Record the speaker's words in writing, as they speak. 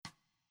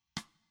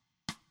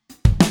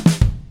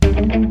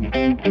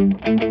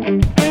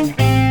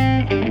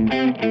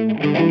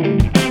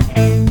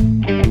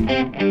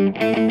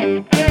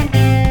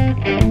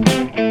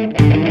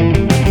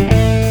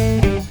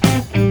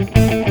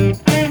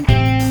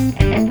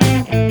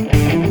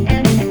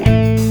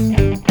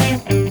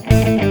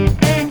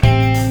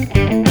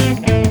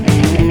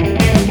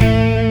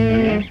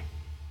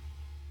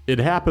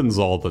happens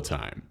all the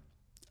time.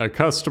 A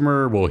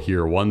customer will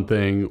hear one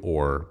thing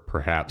or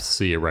perhaps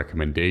see a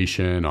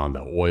recommendation on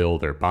the oil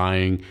they're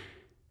buying,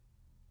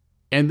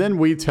 and then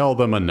we tell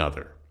them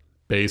another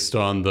based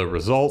on the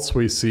results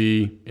we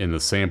see in the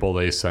sample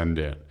they send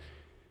in.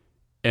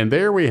 And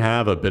there we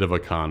have a bit of a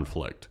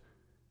conflict.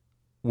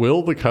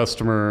 Will the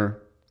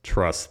customer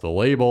trust the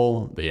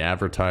label, the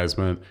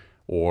advertisement,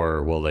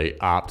 or will they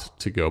opt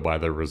to go by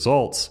the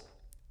results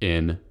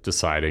in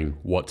deciding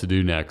what to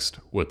do next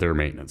with their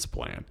maintenance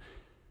plan?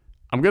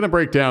 I'm going to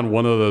break down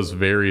one of those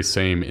very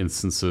same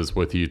instances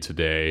with you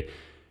today.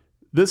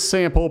 This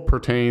sample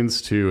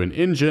pertains to an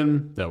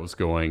engine that was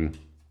going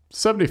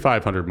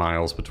 7,500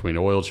 miles between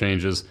oil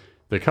changes.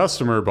 The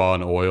customer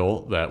bought an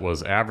oil that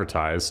was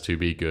advertised to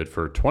be good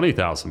for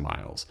 20,000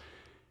 miles.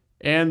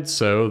 And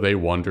so they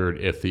wondered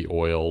if the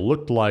oil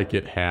looked like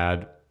it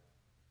had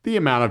the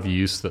amount of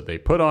use that they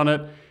put on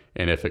it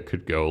and if it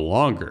could go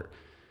longer.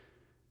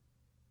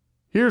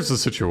 Here's the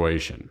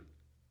situation.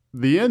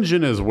 The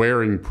engine is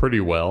wearing pretty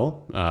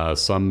well.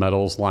 Some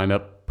metals line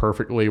up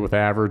perfectly with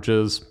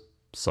averages,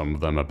 some of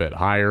them a bit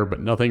higher,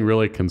 but nothing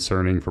really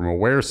concerning from a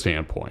wear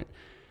standpoint.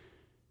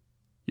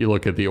 You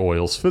look at the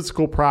oil's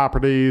physical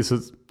properties,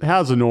 it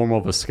has a normal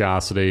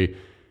viscosity.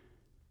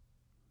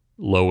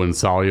 Low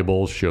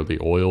insolubles show the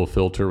oil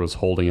filter was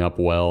holding up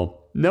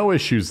well. No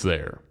issues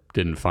there.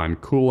 Didn't find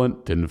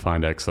coolant, didn't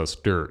find excess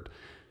dirt.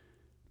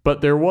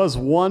 But there was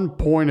one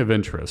point of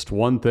interest,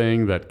 one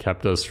thing that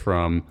kept us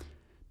from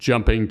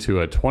jumping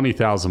to a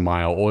 20,000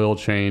 mile oil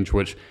change,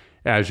 which,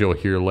 as you'll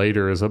hear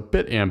later, is a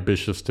bit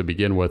ambitious to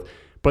begin with.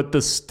 But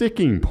the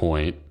sticking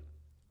point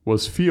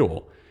was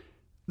fuel.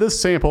 This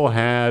sample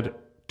had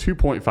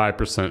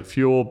 2.5%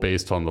 fuel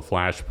based on the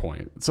flash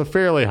point. It's a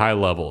fairly high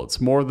level. It's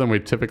more than we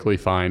typically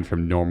find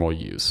from normal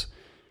use.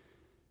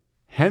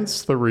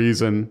 Hence the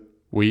reason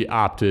we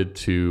opted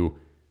to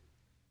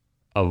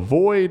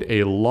avoid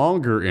a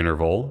longer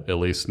interval, at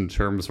least in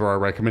terms of our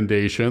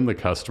recommendation. The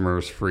customer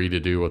is free to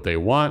do what they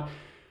want.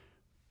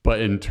 But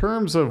in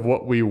terms of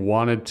what we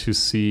wanted to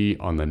see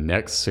on the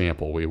next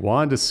sample, we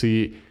wanted to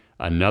see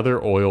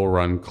another oil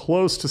run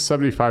close to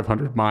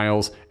 7,500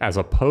 miles as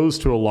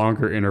opposed to a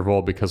longer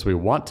interval, because we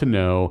want to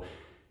know,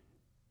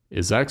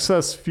 is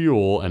excess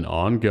fuel an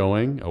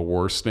ongoing, a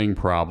worsening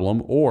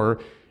problem,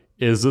 or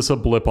is this a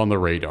blip on the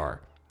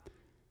radar?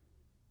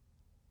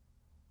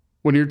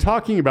 When you're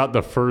talking about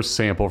the first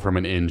sample from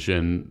an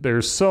engine,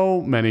 there's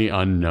so many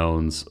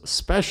unknowns,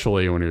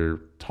 especially when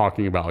you're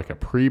talking about like a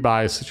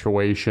pre-buy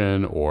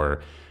situation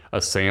or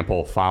a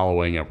sample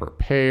following a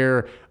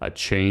repair, a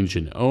change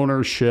in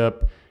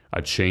ownership,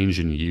 a change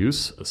in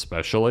use,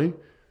 especially.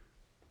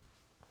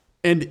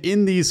 And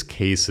in these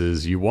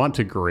cases, you want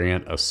to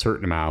grant a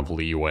certain amount of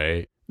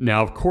leeway.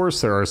 Now, of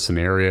course, there are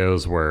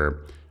scenarios where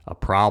a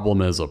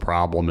problem is a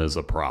problem is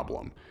a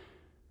problem.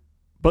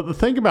 But the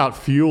thing about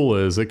fuel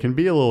is it can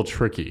be a little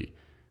tricky.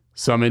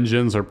 Some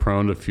engines are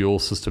prone to fuel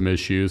system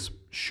issues,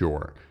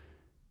 sure.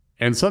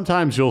 And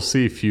sometimes you'll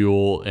see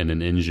fuel in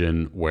an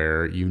engine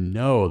where you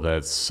know that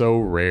it's so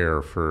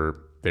rare for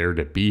there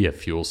to be a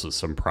fuel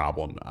system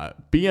problem.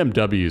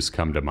 BMWs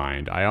come to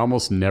mind. I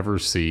almost never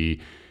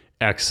see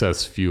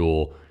excess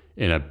fuel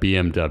in a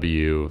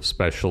BMW,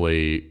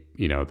 especially,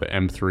 the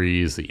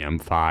M3s, the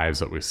M5s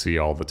that we see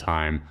all the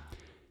time.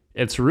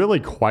 It's really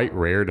quite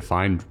rare to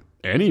find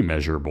any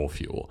measurable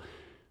fuel.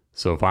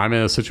 So if I'm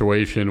in a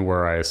situation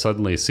where I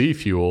suddenly see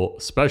fuel,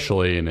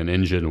 especially in an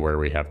engine where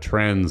we have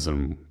trends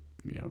and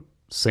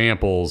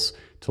samples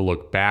to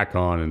look back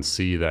on and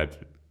see that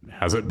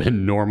hasn't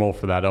been normal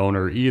for that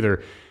owner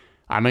either,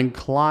 I'm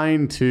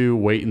inclined to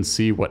wait and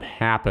see what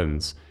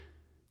happens.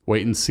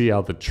 Wait and see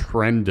how the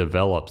trend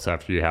develops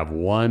after you have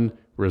one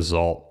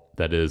result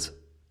that is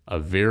a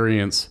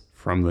variance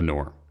from the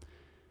norm.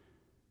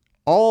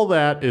 All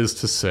that is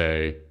to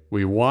say,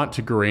 we want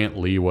to grant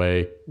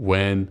leeway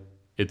when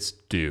it's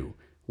due,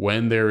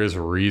 when there is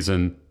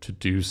reason to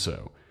do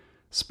so,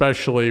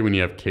 especially when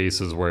you have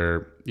cases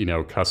where,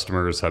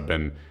 customers have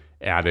been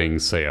adding,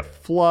 say, a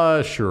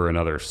flush or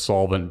another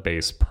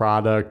solvent-based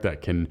product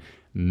that can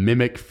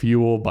mimic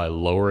fuel by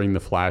lowering the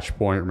flash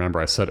point. Remember,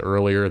 I said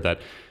earlier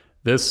that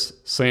this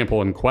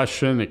sample in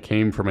question, it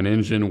came from an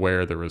engine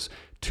where there was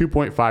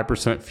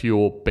 2.5%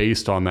 fuel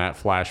based on that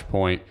flash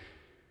point,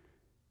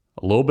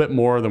 a little bit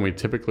more than we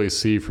typically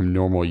see from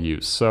normal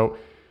use. So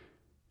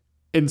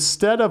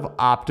instead of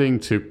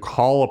opting to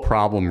call a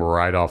problem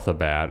right off the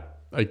bat,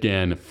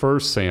 again,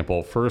 first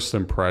sample, first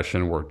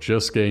impression, we're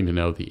just getting to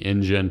know the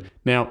engine.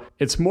 Now,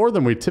 it's more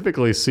than we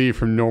typically see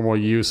from normal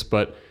use,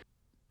 but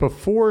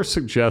before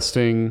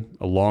suggesting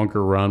a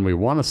longer run, we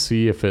want to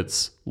see if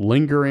it's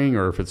lingering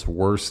or if it's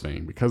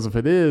worsening, because if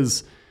it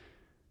is,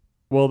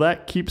 well,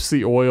 that keeps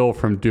the oil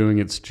from doing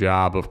its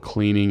job of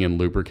cleaning and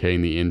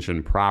lubricating the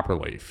engine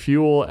properly.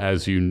 Fuel,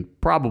 as you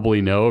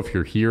probably know if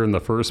you're here in the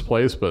first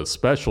place, but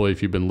especially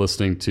if you've been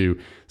listening to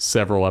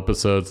several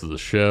episodes of the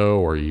show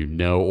or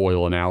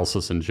oil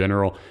analysis in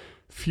general,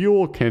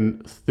 fuel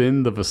can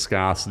thin the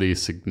viscosity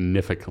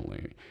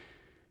significantly.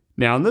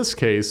 Now, in this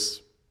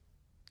case,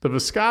 the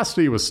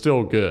viscosity was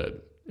still good.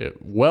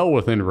 well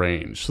within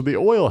range, so the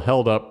oil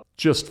held up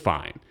just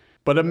fine.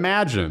 But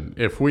imagine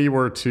if we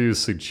were to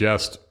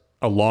suggest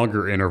a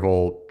longer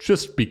interval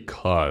just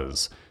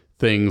because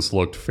things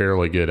looked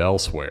fairly good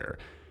elsewhere.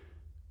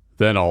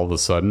 Then all of a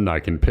sudden, I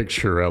can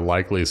picture a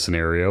likely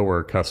scenario where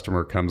a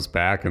customer comes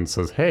back and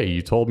says, hey,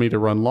 you told me to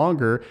run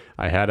longer,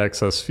 I had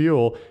excess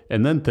fuel,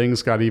 and then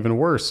things got even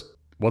worse.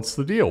 What's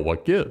the deal?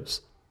 What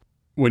gives?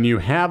 When you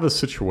have a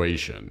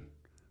situation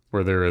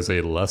where there is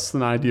a less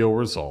than ideal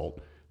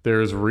result,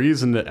 there is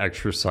reason to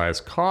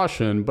exercise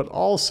caution, but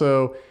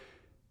also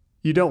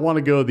you don't want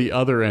to go the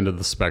other end of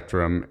the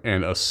spectrum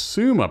and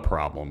assume a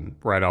problem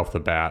right off the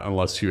bat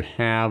unless you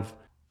have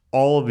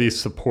all of these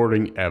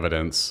supporting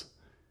evidence,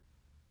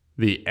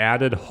 the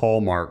added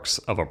hallmarks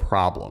of a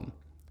problem.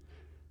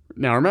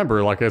 Now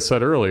remember, like I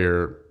said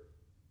earlier,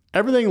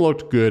 everything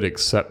looked good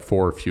except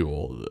for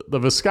fuel. The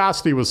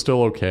viscosity was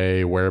still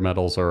okay, wear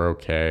metals are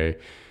okay.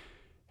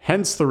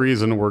 Hence the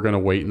reason we're going to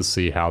wait and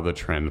see how the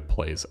trend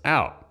plays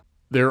out.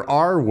 There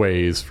are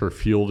ways for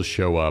fuel to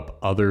show up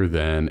other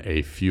than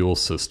a fuel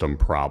system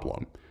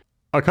problem.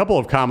 A couple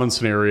of common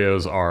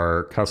scenarios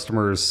are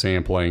customers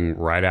sampling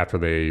right after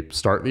they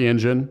start the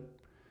engine,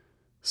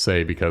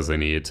 say because they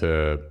need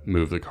to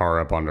move the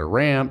car up onto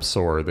ramps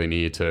or they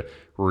need to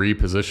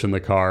reposition the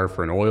car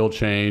for an oil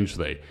change.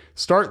 They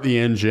start the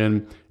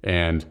engine,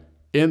 and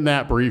in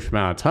that brief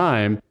amount of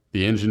time,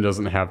 the engine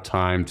doesn't have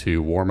time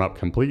to warm up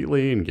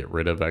completely and get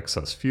rid of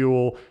excess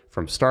fuel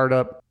from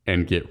startup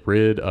and get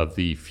rid of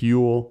the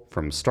fuel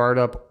from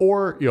startup.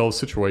 Or you'll have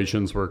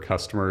situations where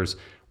customers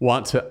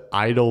want to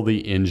idle the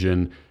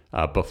engine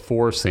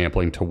before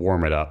sampling to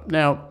warm it up.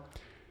 Now,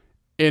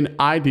 in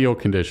ideal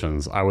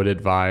conditions, I would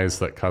advise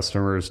that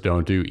customers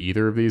don't do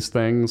either of these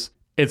things.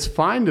 It's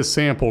fine to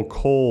sample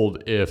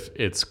cold if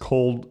it's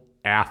cold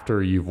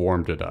after you've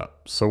warmed it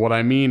up. So what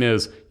I mean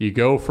is you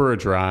go for a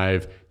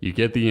drive, you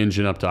get the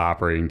engine up to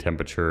operating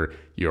temperature,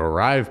 you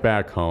arrive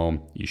back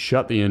home, you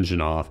shut the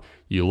engine off,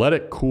 you let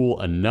it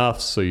cool enough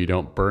so you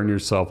don't burn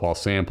yourself while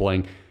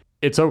sampling.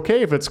 It's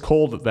okay if it's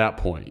cold at that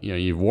point.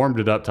 You've warmed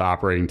it up to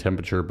operating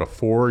temperature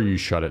before you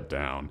shut it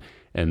down,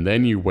 and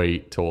then you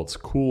wait till it's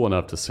cool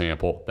enough to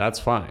sample. That's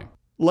fine.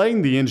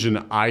 Letting the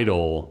engine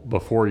idle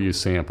before you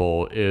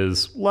sample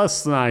is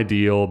less than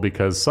ideal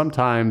because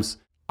sometimes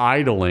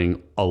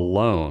idling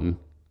alone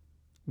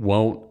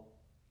won't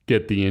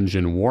get the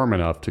engine warm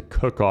enough to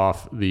cook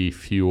off the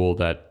fuel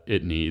that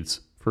it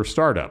needs for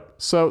startup.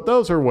 So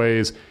those are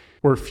ways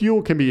where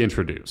fuel can be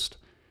introduced.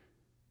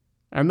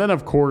 And then,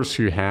 of course,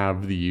 you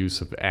have the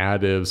use of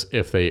additives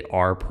if they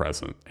are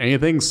present.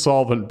 Anything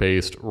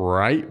solvent-based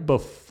right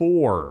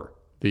before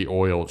the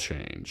oil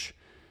change.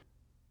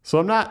 So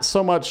I'm not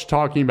so much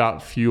talking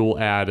about fuel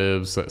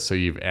additives that say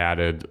you've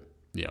added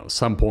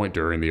some point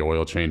during the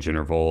oil change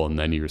interval and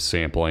then you're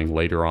sampling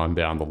later on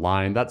down the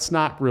line. That's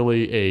not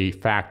really a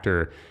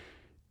factor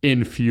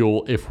in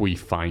fuel if we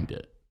find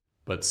it.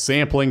 But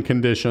sampling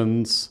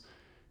conditions,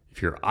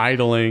 if you're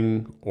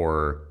idling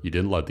or you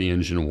didn't let the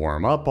engine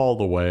warm up all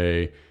the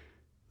way,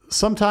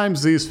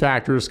 sometimes these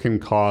factors can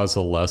cause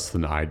a less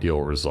than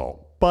ideal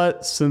result.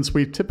 But since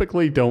we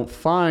typically don't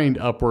find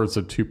upwards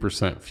of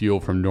 2% fuel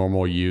from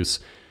normal use,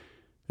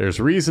 there's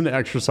reason to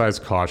exercise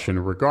caution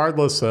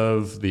regardless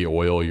of the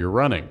oil you're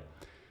running.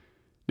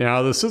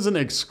 Now, this isn't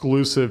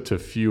exclusive to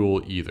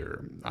fuel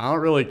either. I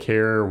don't really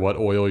care what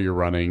oil you're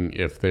running,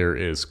 if there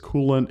is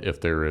coolant, if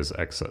there is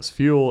excess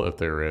fuel, if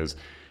there is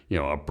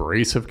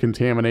abrasive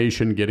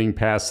contamination getting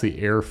past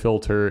the air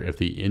filter, if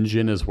the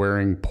engine is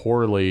wearing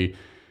poorly.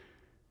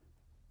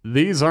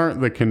 These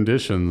aren't the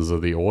conditions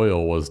that the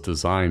oil was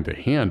designed to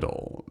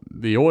handle.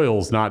 The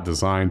oil's not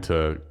designed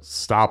to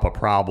stop a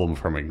problem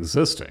from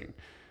existing.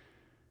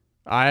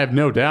 I have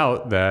no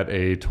doubt that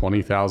a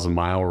 20,000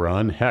 mile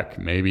run, heck,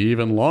 maybe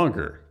even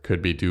longer,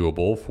 could be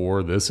doable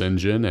for this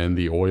engine and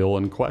the oil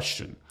in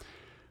question.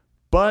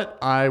 But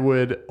I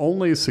would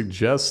only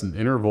suggest an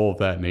interval of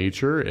that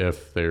nature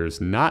if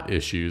there's not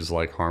issues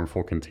like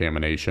harmful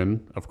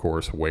contamination. Of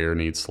course, wear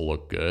needs to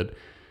look good.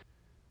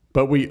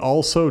 But we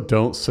also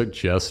don't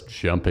suggest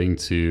jumping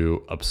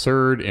to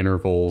absurd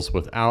intervals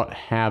without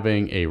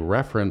having a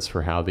reference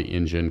for how the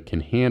engine can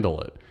handle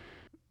it.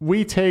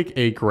 We take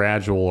a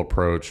gradual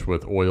approach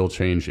with oil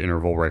change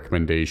interval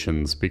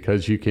recommendations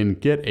because you can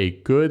get a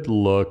good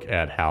look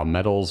at how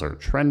metals are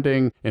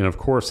trending and, of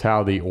course,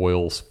 how the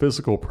oil's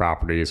physical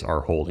properties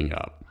are holding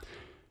up.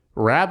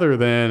 Rather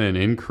than an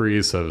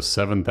increase of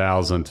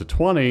 7,000 to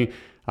 20,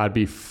 I'd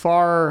be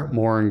far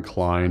more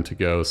inclined to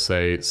go,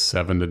 say,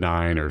 7 to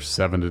 9 or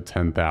 7 to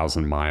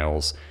 10,000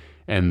 miles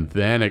and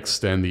then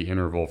extend the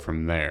interval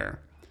from there.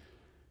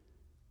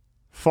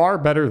 Far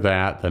better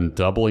that than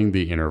doubling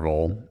the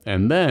interval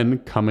and then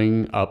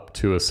coming up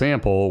to a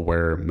sample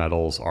where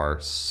metals are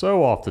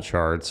so off the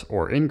charts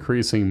or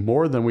increasing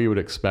more than we would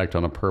expect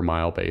on a per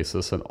mile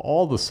basis, and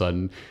all of a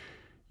sudden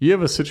you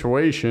have a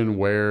situation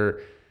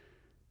where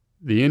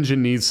the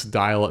engine needs to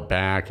dial it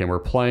back and we're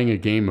playing a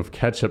game of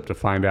catch up to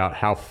find out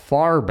how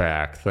far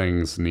back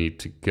things need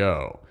to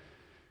go.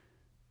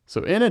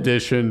 So in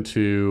addition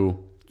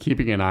to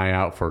keeping an eye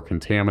out for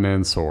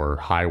contaminants or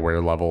high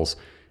wear levels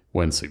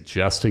when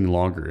suggesting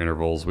longer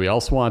intervals. We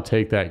also want to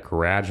take that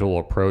gradual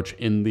approach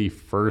in the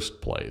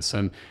first place.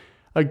 And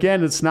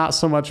again, it's not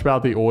so much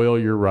about the oil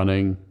you're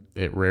running,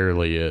 it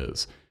rarely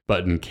is.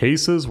 But in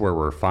cases where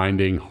we're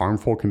finding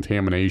harmful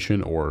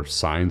contamination or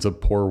signs of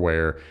poor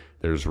wear,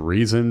 there's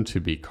reason to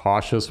be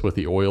cautious with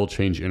the oil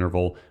change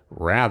interval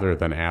rather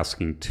than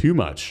asking too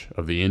much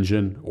of the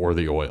engine or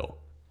the oil.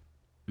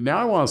 Now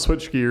I want to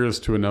switch gears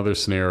to another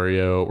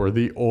scenario where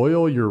the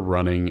oil you're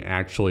running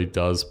actually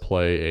does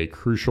play a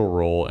crucial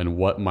role in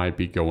what might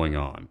be going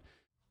on.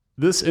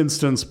 This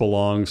instance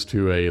belongs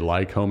to a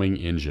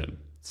Lycoming engine.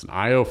 It's an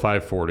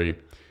IO540,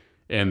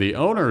 and the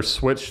owner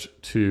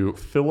switched to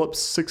Phillips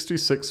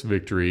 66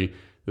 Victory.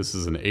 This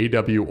is an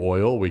AW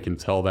oil. We can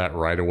tell that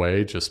right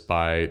away just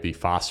by the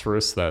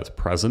phosphorus that's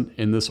present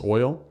in this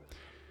oil.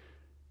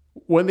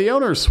 When the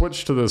owner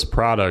switched to this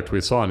product, we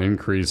saw an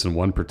increase in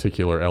one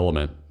particular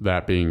element,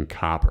 that being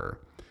copper.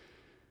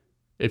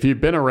 If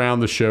you've been around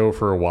the show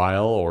for a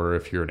while, or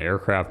if you're an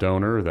aircraft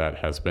owner that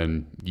has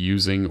been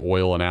using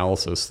oil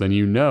analysis, then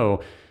you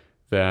know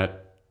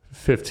that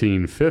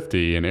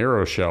 1550, an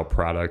Aeroshell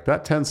product,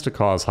 that tends to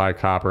cause high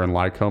copper in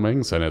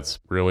Lycomings, and it's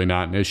really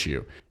not an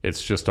issue.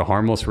 It's just a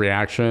harmless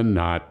reaction,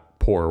 not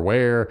poor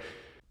wear.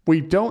 We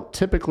don't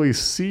typically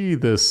see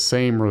this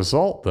same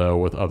result, though,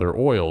 with other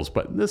oils,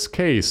 but in this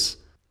case,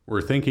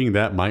 we're thinking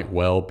that might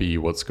well be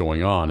what's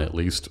going on, at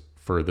least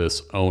for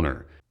this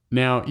owner.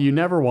 Now, you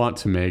never want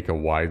to make a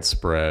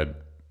widespread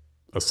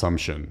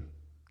assumption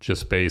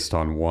just based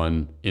on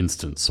one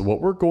instance. So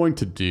what we're going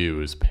to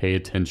do is pay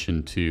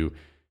attention to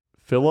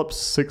Phillips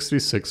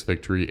 66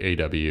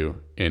 Victory AW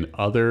in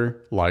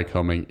other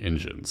Lycoming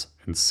engines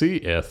and see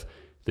if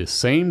the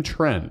same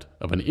trend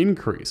of an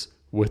increase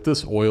with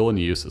this oil in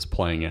use is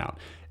playing out.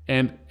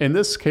 And in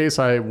this case,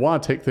 I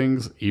want to take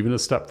things even a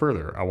step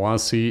further. I want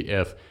to see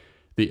if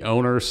the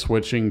owner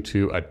switching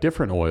to a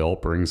different oil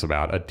brings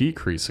about a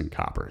decrease in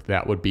copper.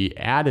 That would be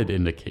added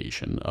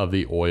indication of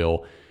the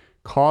oil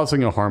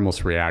causing a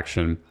harmless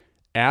reaction,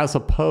 as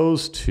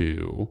opposed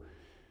to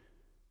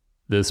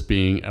this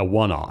being a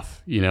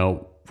one-off. You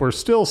know, we're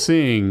still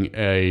seeing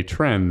a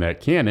trend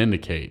that can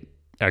indicate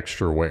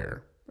extra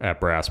wear at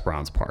brass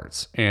bronze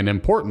parts. And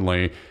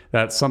importantly,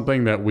 that's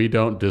something that we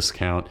don't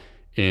discount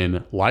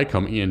in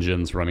Lycoming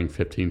engines running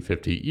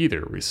 1550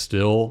 either. We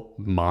still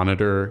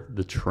monitor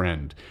the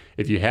trend.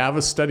 If you have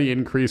a steady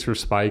increase or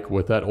spike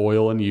with that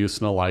oil in use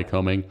in a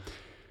Lycoming,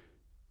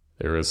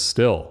 there is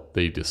still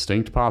the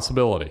distinct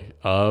possibility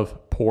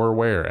of poor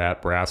wear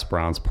at brass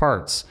bronze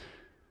parts,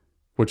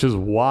 which is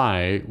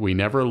why we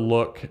never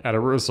look at a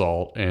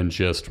result and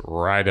just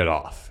write it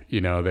off.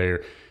 You know,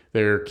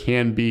 there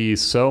can be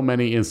so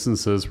many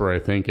instances where I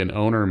think an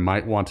owner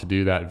might want to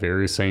do that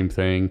very same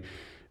thing.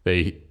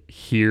 They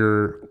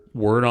hear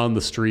word on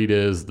the street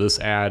is this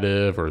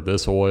additive or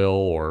this oil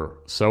or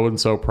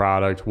so-and-so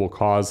product will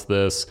cause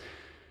this.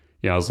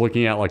 You know, I was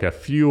looking at like a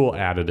fuel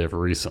additive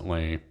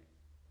recently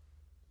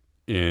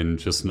in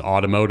just an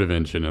automotive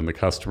engine, and the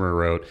customer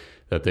wrote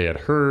that they had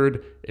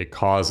heard it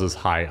causes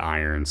high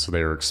iron, so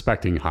they were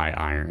expecting high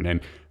iron.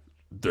 And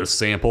the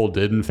sample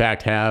did in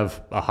fact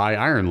have a high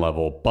iron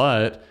level,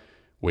 but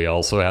we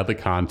also had the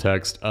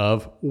context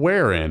of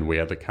wear in. We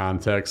had the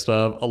context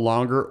of a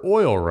longer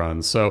oil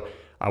run. So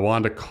I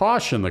wanted to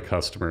caution the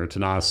customer to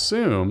not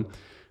assume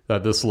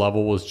that this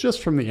level was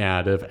just from the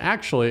additive.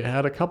 Actually, it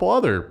had a couple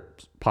other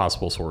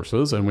possible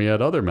sources, and we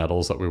had other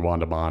metals that we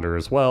wanted to monitor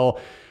as well.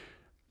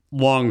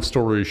 Long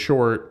story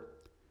short,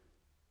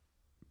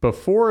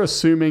 before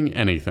assuming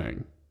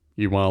anything,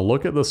 you want to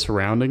look at the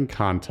surrounding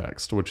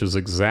context, which is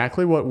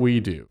exactly what we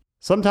do.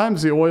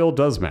 Sometimes the oil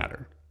does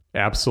matter.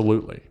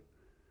 Absolutely.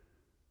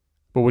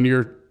 But when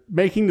you're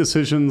making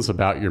decisions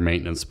about your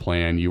maintenance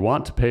plan, you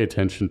want to pay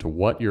attention to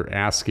what you're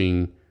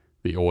asking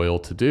the oil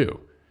to do.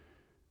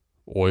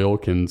 Oil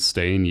can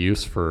stay in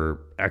use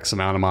for X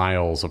amount of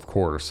miles, of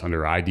course,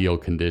 under ideal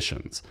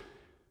conditions.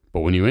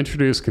 But when you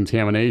introduce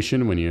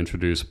contamination, when you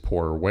introduce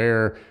poor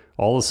wear,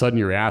 all of a sudden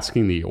you're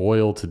asking the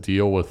oil to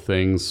deal with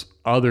things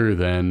other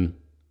than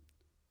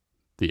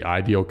the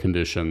ideal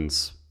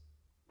conditions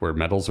where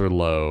metals are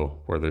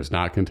low, where there's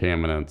not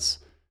contaminants.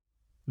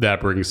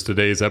 That brings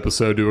today's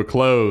episode to a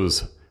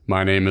close.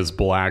 My name is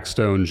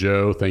Blackstone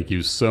Joe. Thank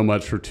you so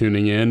much for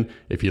tuning in.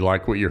 If you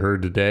like what you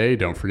heard today,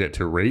 don't forget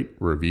to rate,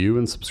 review,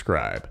 and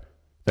subscribe.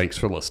 Thanks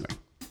for listening.